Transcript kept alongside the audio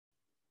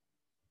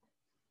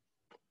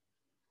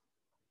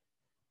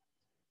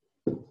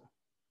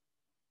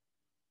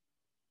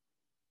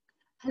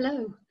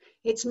Hello,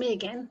 it's me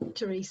again,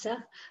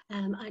 Teresa.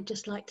 I'd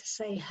just like to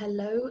say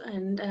hello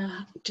and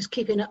just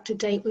keeping up to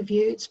date with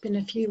you. It's been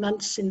a few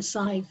months since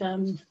I've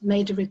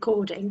made a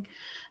recording,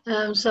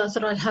 so I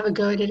thought I'd have a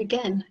go at it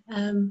again.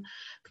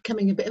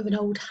 Becoming a bit of an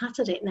old hat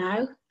at it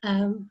now.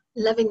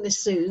 Loving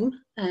this Zoom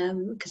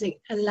because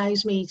it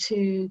allows me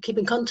to keep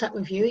in contact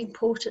with you,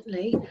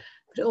 importantly,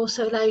 but it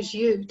also allows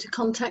you to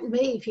contact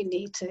me if you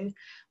need to,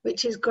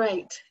 which is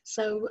great.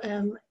 So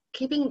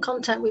keeping in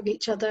contact with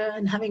each other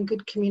and having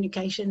good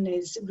communication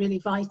is really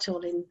vital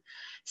in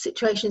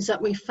situations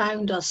that we've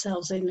found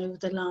ourselves in over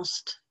the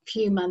last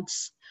few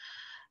months.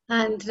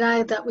 And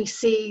now that we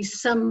see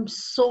some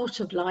sort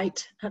of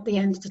light at the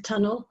end of the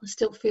tunnel, I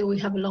still feel we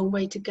have a long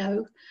way to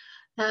go.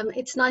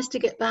 It's nice to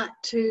get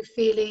back to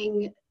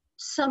feeling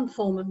some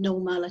form of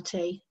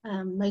normality.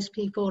 Most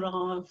people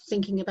are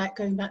thinking about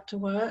going back to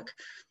work,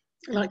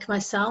 like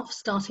myself,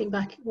 starting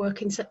back at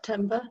work in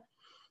September.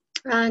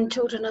 And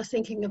children are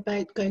thinking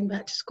about going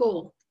back to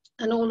school.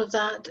 And all of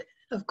that,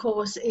 of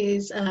course,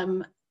 is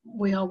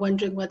we are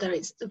wondering whether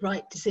it's the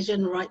right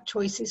decision, right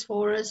choices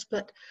for us,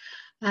 but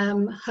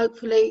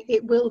hopefully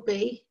it will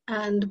be,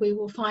 and we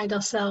will find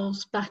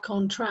ourselves back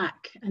on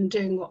track and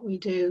doing what we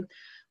do,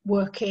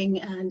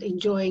 working and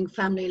enjoying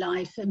family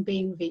life and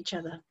being with each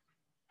other.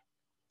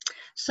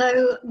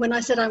 So when I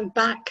said I'm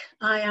back,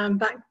 I am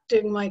back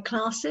doing my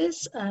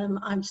classes.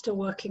 I'm still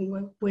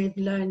working with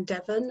Learn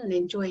Devon and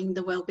enjoying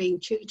the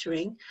wellbeing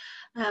tutoring,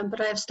 but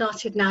I have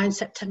started now in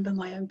September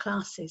my own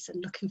classes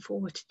and looking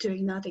forward to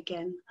doing that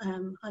again.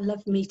 I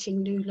love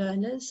meeting new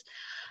learners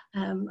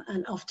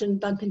and often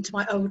bump into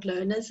my old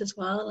learners as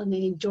well, and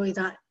enjoy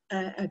that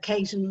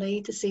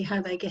occasionally to see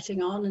how they're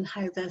getting on and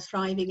how they're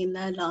thriving in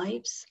their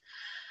lives.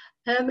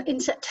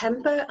 In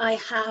September, I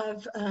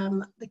have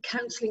the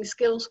counselling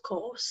skills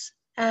course,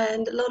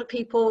 and a lot of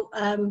people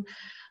are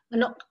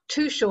not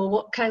too sure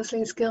what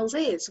counselling skills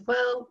is.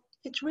 Well,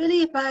 it's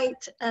really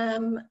about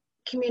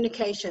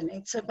communication.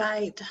 It's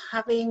about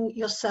having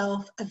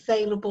yourself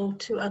available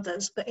to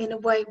others, but in a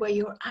way where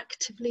you're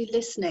actively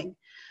listening.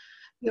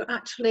 You're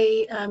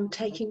actually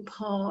taking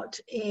part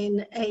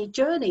in a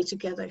journey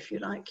together, if you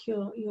like.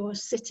 You're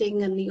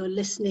sitting and you're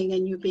listening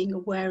and you're being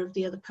aware of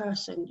the other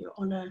person. You're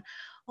on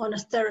a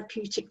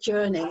therapeutic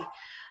journey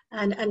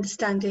and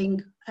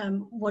understanding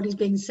what is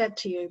being said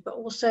to you, but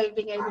also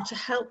being able to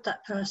help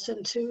that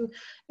person to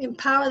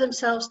empower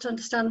themselves to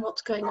understand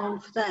what's going on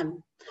for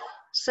them.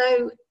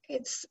 So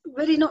it's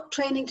really not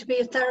training to be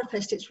a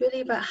therapist. It's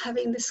really about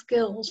having the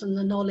skills and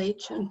the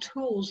knowledge and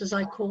tools, as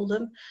I call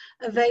them,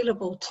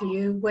 available to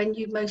you when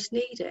you most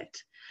need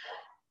it.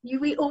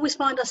 We always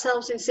find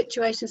ourselves in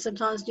situations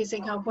sometimes you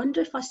think, I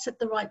wonder if I said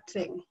the right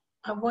thing.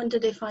 I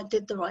wondered if I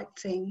did the right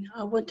thing.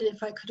 I wondered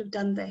if I could have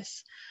done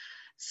this.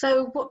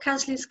 So what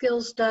counselling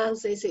skills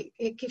does is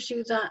it gives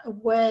you that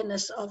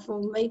awareness of,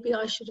 well, maybe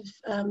I should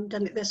have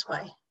done it this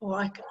way,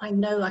 or I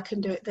know I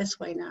can do it this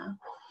way now.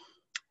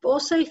 But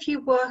also if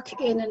you work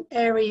in an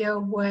area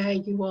where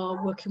you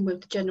are working with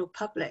the general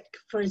public,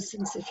 for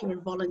instance, if you're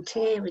a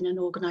volunteer in an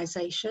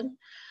organisation,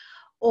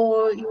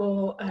 or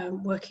you're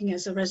working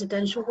as a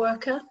residential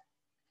worker,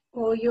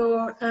 or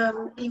you're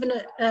even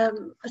a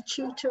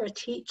tutor, a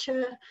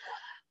teacher,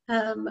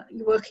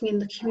 you're working in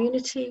the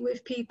community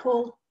with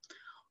people,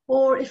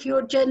 or if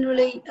you're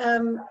generally,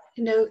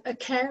 a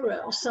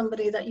carer or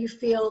somebody that you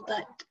feel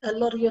that a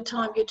lot of your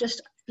time you're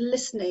just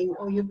listening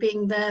or you're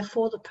being there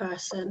for the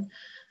person,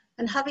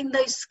 and having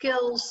those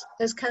skills,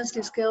 those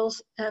counselling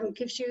skills,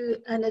 gives you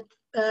a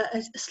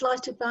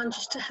slight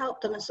advantage to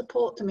help them and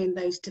support them in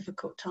those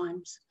difficult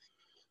times.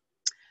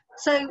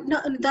 So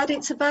not only that,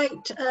 it's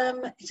about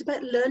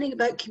learning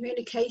about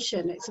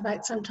communication. It's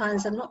about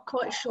sometimes I'm not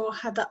quite sure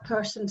how that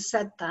person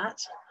said that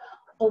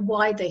or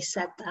why they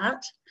said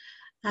that.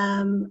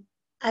 And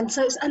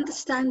so it's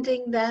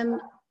understanding them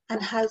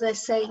and how they're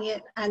saying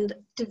it and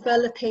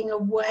developing a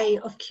way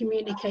of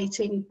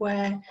communicating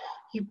where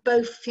you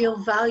both feel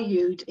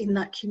valued in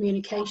that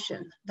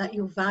communication, that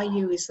your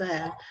value is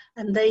there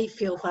and they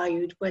feel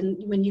valued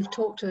when you've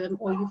talked to them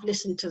or you've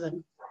listened to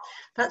them.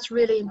 That's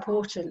really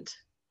important.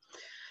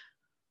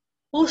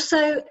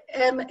 Also,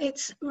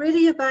 it's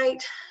really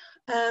about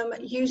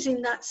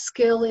using that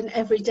skill in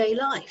everyday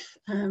life.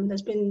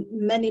 There's been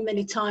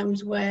many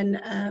times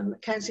when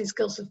counselling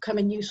skills have come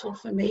in useful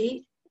for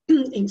me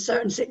in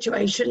certain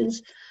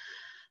situations.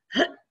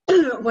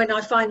 When I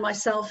find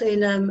myself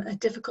in a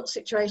difficult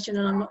situation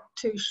and I'm not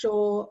too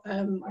sure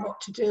what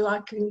to do,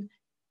 I can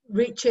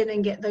reach in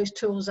and get those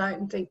tools out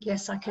and think,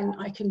 yes, I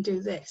can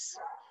do this.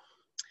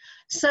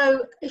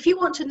 So if you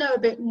want to know a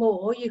bit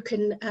more, you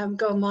can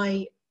go on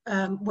my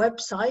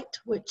website,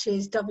 which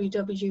is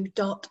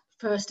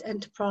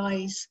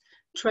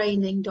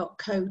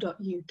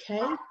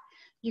www.firstenterprisetraining.co.uk.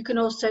 You can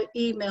also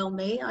email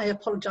me. I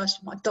apologise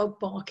for my dog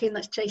barking,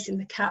 that's chasing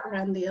the cat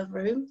around the other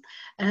room.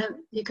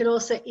 You can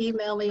also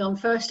email me on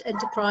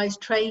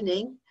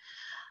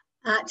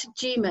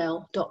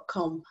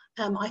firstenterprisetraining@gmail.com.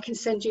 I can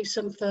send you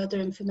some further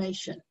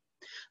information.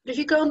 But if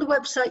you go on the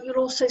website, you'll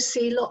also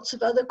see lots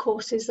of other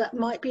courses that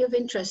might be of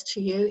interest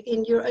to you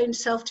in your own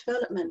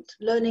self-development.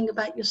 Learning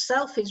about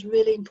yourself is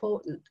really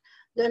important.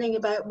 Learning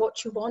about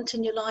what you want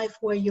in your life,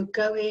 where you're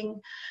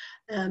going,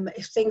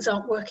 if things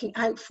aren't working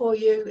out for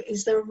you,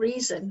 is there a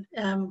reason?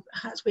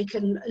 Perhaps we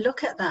can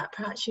look at that.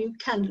 Perhaps you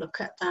can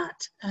look at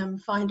that.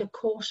 Find a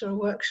course or a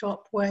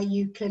workshop where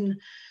you can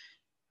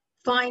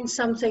find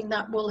something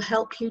that will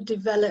help you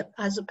develop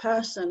as a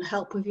person,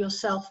 help with your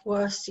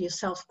self-worth, your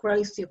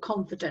self-growth, your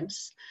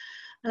confidence,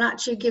 and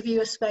actually give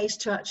you a space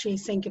to actually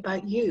think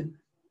about you,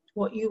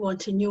 what you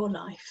want in your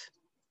life.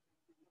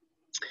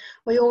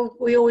 We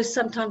always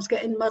sometimes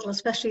get in muddle,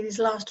 especially these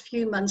last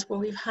few months where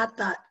we've had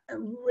that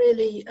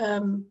really,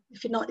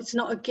 it's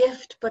not a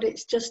gift, but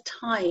it's just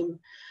time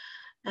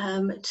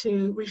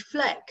to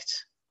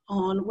reflect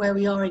on where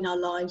we are in our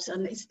lives,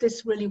 and is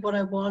this really what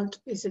I want?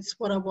 Is this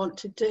what I want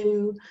to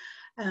do?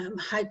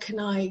 How can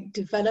I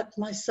develop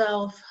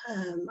myself?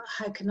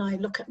 How can I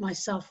look at my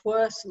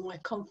self-worth and my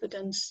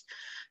confidence?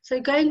 So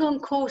going on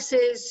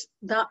courses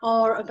that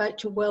are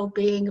about your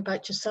well-being,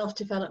 about your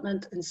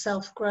self-development and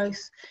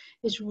self-growth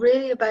is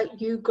really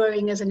about you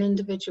growing as an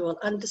individual,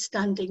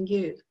 understanding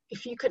you.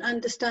 If you can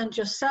understand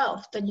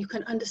yourself, then you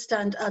can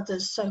understand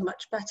others so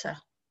much better.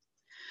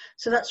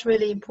 So that's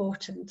really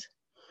important.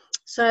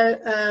 So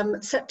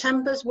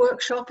September's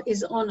workshop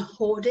is on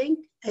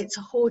hoarding. It's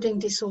a hoarding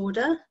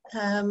disorder.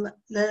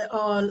 There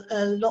are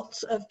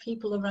lots of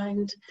people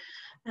around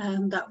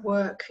that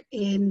work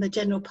in the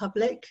general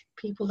public,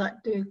 people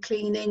that do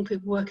cleaning,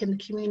 people work in the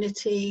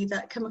community,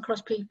 that come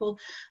across people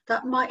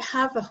that might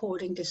have a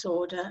hoarding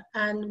disorder,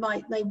 and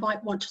they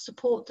might want to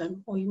support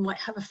them, or you might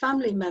have a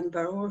family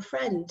member or a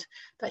friend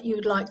that you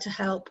would like to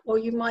help, or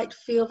you might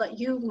feel that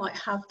you might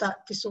have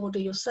that disorder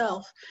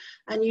yourself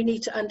and you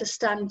need to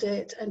understand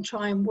it and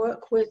try and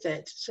work with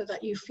it so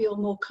that you feel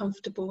more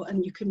comfortable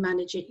and you can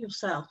manage it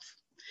yourself.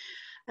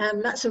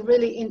 That's a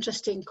really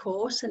interesting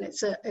course, and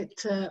it's a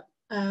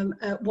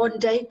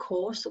one-day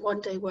course, a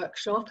one-day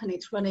workshop, and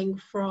it's running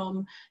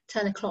from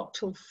 10 o'clock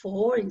till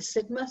 4 in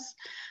Sidmouth.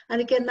 And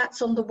again,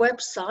 that's on the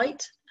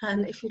website,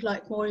 and if you'd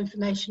like more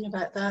information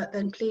about that,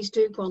 then please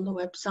do go on the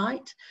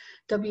website,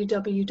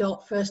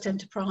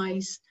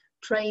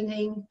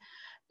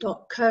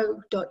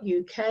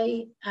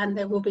 www.firstenterprisetraining.co.uk, and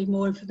there will be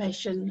more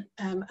information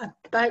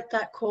about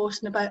that course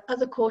and about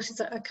other courses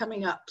that are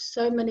coming up.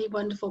 So many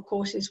wonderful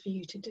courses for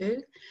you to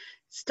do.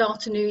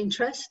 Start a new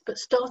interest, but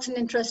start an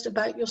interest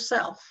about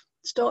yourself.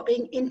 Start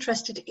being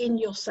interested in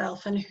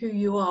yourself and who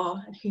you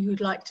are and who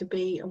you'd like to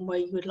be and where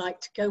you would like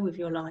to go with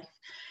your life.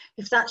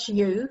 If that's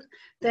you,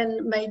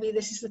 then maybe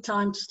this is the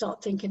time to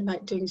start thinking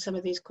about doing some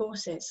of these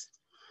courses.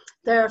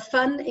 They're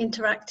fun,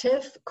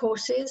 interactive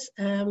courses.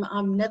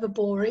 I'm never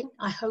boring.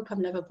 I hope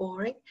I'm never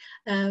boring.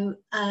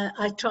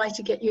 I try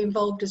to get you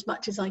involved as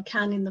much as I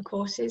can in the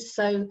courses,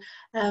 so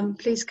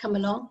please come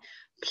along.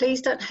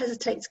 Please don't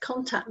hesitate to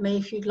contact me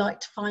if you'd like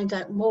to find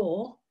out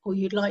more, or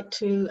you'd like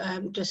to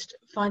just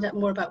find out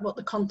more about what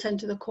the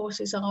content of the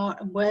courses are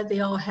and where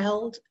they are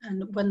held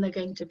and when they're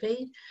going to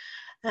be.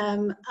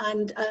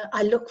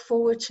 I look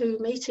forward to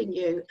meeting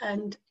you,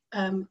 and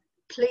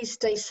please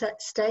stay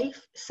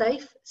safe,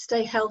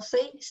 stay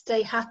healthy,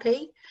 stay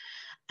happy,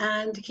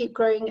 and keep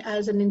growing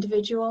as an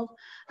individual.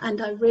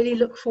 And I really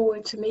look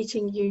forward to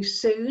meeting you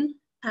soon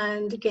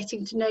and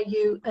getting to know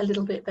you a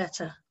little bit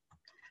better.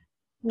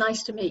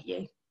 Nice to meet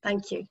you.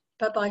 Thank you.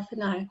 Bye-bye for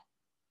now.